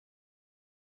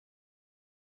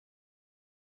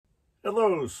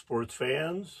Hello, sports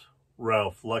fans.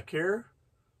 Ralph Luck here.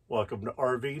 Welcome to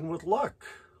RVing with Luck.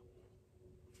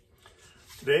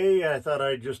 Today, I thought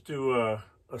I'd just do a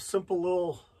simple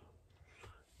little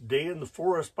day in the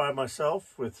forest by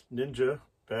myself with Ninja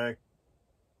back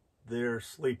there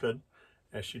sleeping,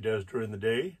 as she does during the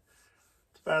day.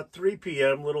 It's about 3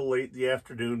 p.m., a little late in the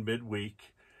afternoon,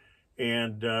 midweek.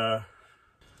 And,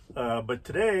 but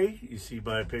today, you see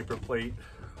my paper plate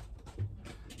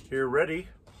here ready.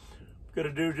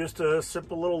 Gonna do just a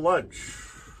simple little lunch.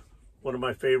 One of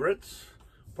my favorites.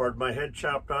 Pardon my head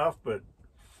chopped off, but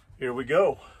here we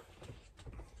go.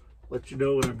 Let you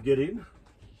know what I'm getting.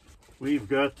 We've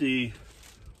got the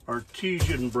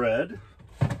artesian bread,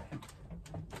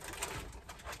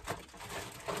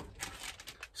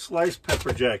 sliced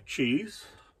pepper jack cheese.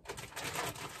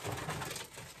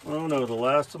 Oh no, the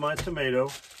last of my tomato,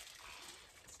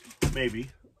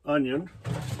 maybe, onion,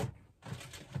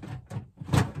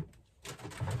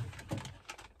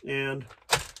 and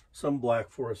some Black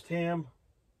Forest ham,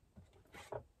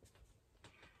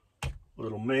 a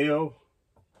little mayo,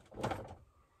 a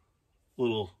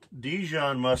little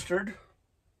Dijon mustard,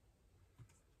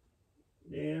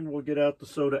 and we'll get out the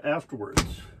soda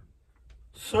afterwards.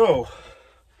 So,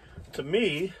 to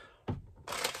me,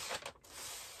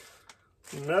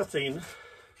 nothing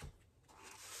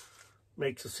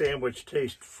makes a sandwich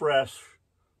taste fresh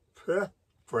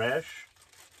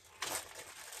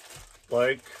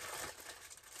like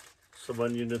some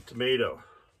onion and tomato.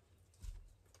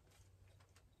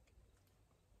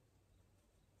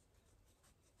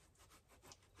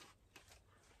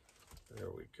 There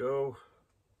we go.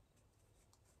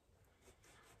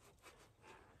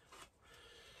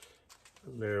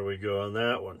 And there we go on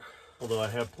that one. Although I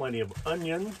have plenty of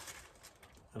onion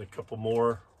and a couple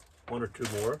more, one or two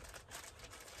more.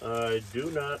 I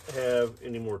do not have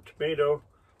any more tomato,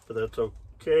 but that's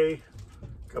okay.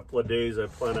 Couple of days I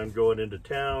plan on going into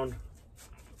town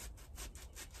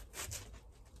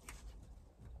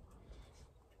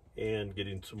and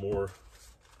getting some more,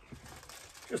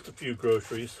 just a few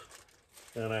groceries.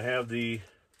 And I have the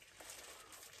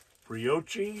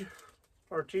brioche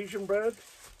artesian bread.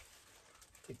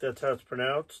 I think that's how it's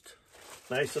pronounced.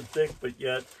 Nice and thick, but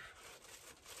yet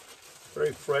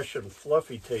very fresh and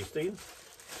fluffy tasting.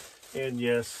 And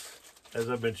yes, as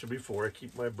I mentioned before, I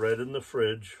keep my bread in the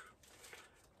fridge.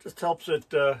 Just helps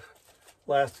it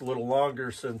last a little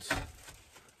longer since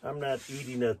I'm not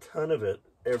eating a ton of it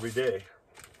every day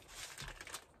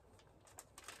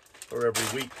or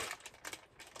every week.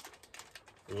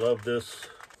 Love this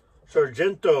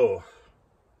Sargento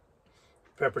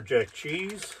pepper jack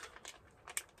cheese.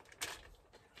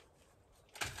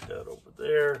 Put that over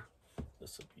there.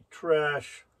 This will be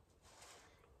trash.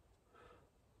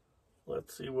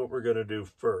 Let's see what we're gonna do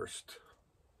first.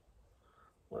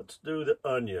 Let's do the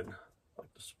onion. I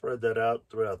like to spread that out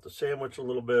throughout the sandwich a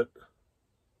little bit.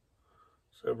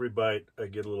 So every bite I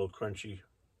get a little crunchy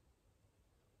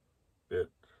bit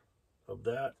of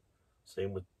that.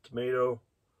 Same with tomato.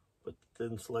 Put the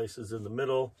thin slices in the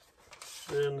middle.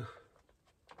 Then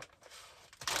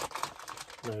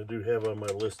I do have on my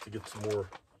list to get some more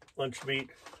lunch meat.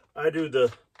 I do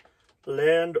the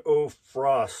Land o'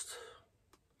 Frost.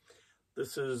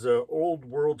 This is old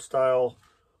world style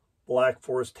Black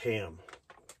Forest ham.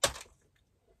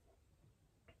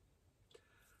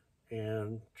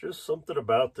 And just something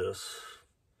about this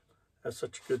has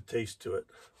such a good taste to it.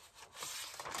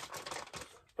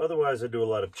 Otherwise, I do a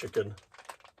lot of chicken.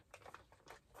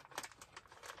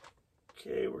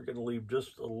 Okay, we're going to leave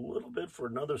just a little bit for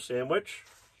another sandwich.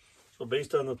 So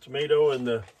based on the tomato and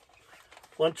the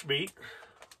lunch meat,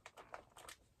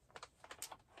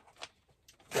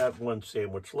 got one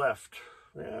sandwich left.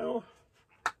 Now,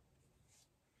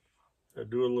 I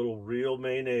do a little real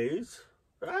mayonnaise.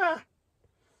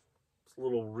 It's a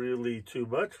little really too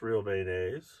much real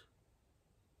mayonnaise.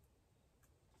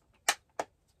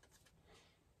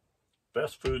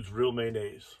 Best Foods real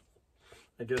mayonnaise,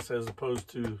 I guess, as opposed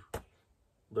to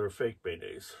their fake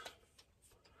mayonnaise.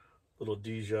 Little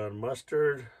Dijon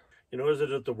mustard. You know,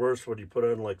 isn't it the worst when you put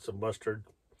on like some mustard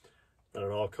and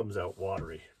it all comes out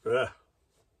watery? I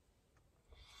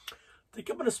think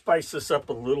I'm going to spice this up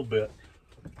a little bit.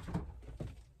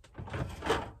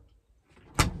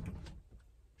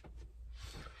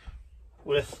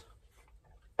 With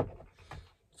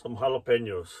some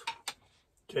jalapeños.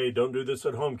 Okay, don't do this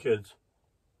at home, kids.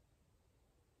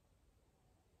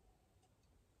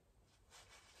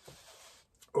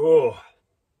 Oh.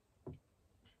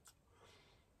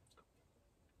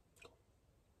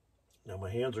 Now my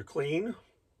hands are clean.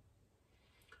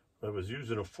 If I was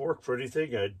using a fork for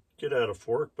anything, I'd get out a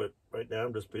fork, but right now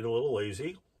I'm just being a little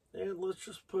lazy. And let's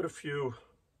just put a few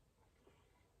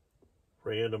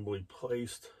randomly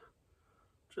placed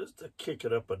just to kick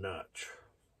it up a notch.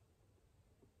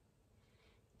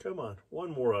 Come on,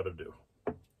 one more ought to do.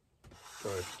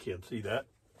 Sorry if you can't see that.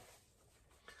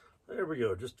 There we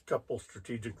go, just a couple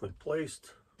strategically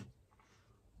placed.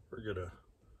 We're gonna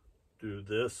do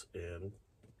this and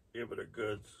give it a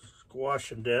good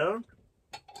squashing down.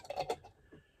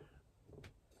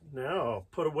 Now I'll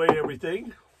put away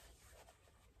everything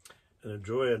and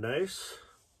enjoy a nice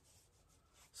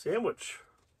sandwich.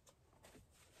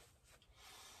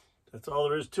 That's all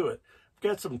there is to it. I've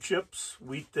got some chips,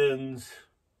 wheat thins.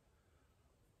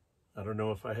 I don't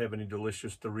know if I have any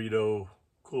delicious Dorito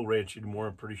Cool Ranch anymore.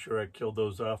 I'm pretty sure I killed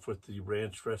those off with the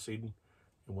ranch dressing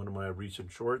in one of my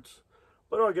recent shorts.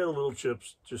 But I'll get a little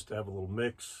chips just to have a little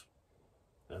mix.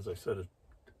 As I said, an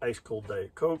ice cold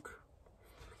Diet Coke.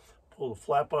 Pull the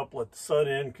flap up, let the sun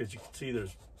in, because you can see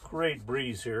there's great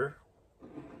breeze here.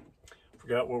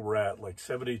 Forgot where we're at, like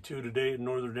 72 today in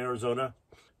northern Arizona.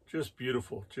 Just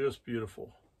beautiful, just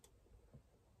beautiful.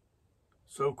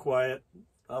 So quiet.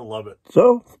 I love it.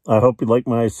 So, I hope you like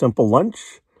my simple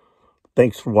lunch.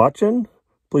 Thanks for watching.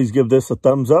 Please give this a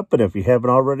thumbs up, and if you haven't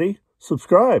already,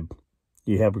 subscribe.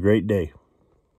 You have a great day.